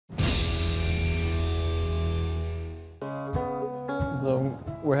So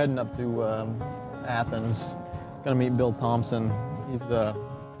we're heading up to Athens. Gonna meet Bill Thompson. He's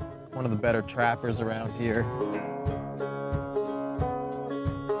one of the better trappers around here.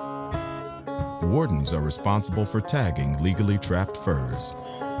 Wardens are responsible for tagging legally trapped furs.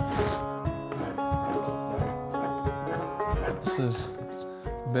 This is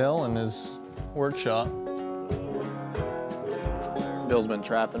Bill and his workshop. Bill's been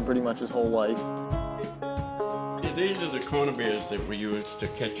trapping pretty much his whole life. These are the conibears that we use to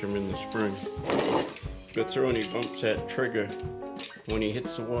catch them in the spring. But through and he bumps that trigger. When he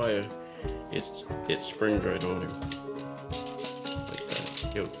hits the wire, it springs right on him. Like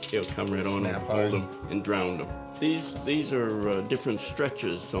that. He'll come right on and hold him and drown him. These are different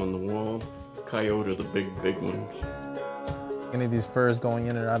stretches on the wall. Coyote are the big ones. Any of these furs going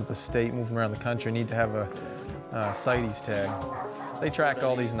in and out of the state, moving around the country, need to have a CITES tag. They track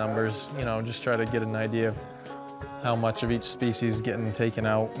all these numbers, you know, just try to get an idea of how much of each species is getting taken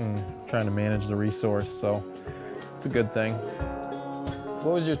out and trying to manage the resource, so it's a good thing.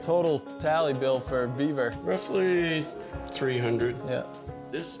 What was your total tally, Bill, for beaver? Roughly 300. Yeah.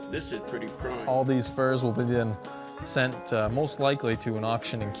 This is pretty prime. All these furs will be then sent most likely to an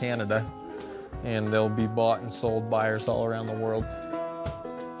auction in Canada, and they'll be bought and sold buyers all around the world.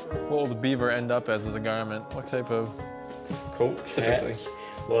 What will the beaver end up as a garment? What type of coat, typically? hats,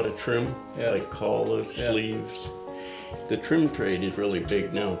 a lot of trim, like collars, sleeves. The trim trade is really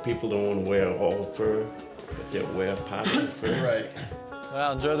big now. People don't want to wear all fur, but they'll wear part of the fur. Right.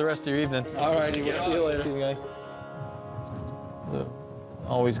 Well, enjoy the rest of your evening. All righty, we'll see you later. See you guys.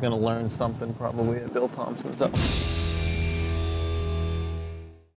 Always going to learn something probably at Bill Thompson's up.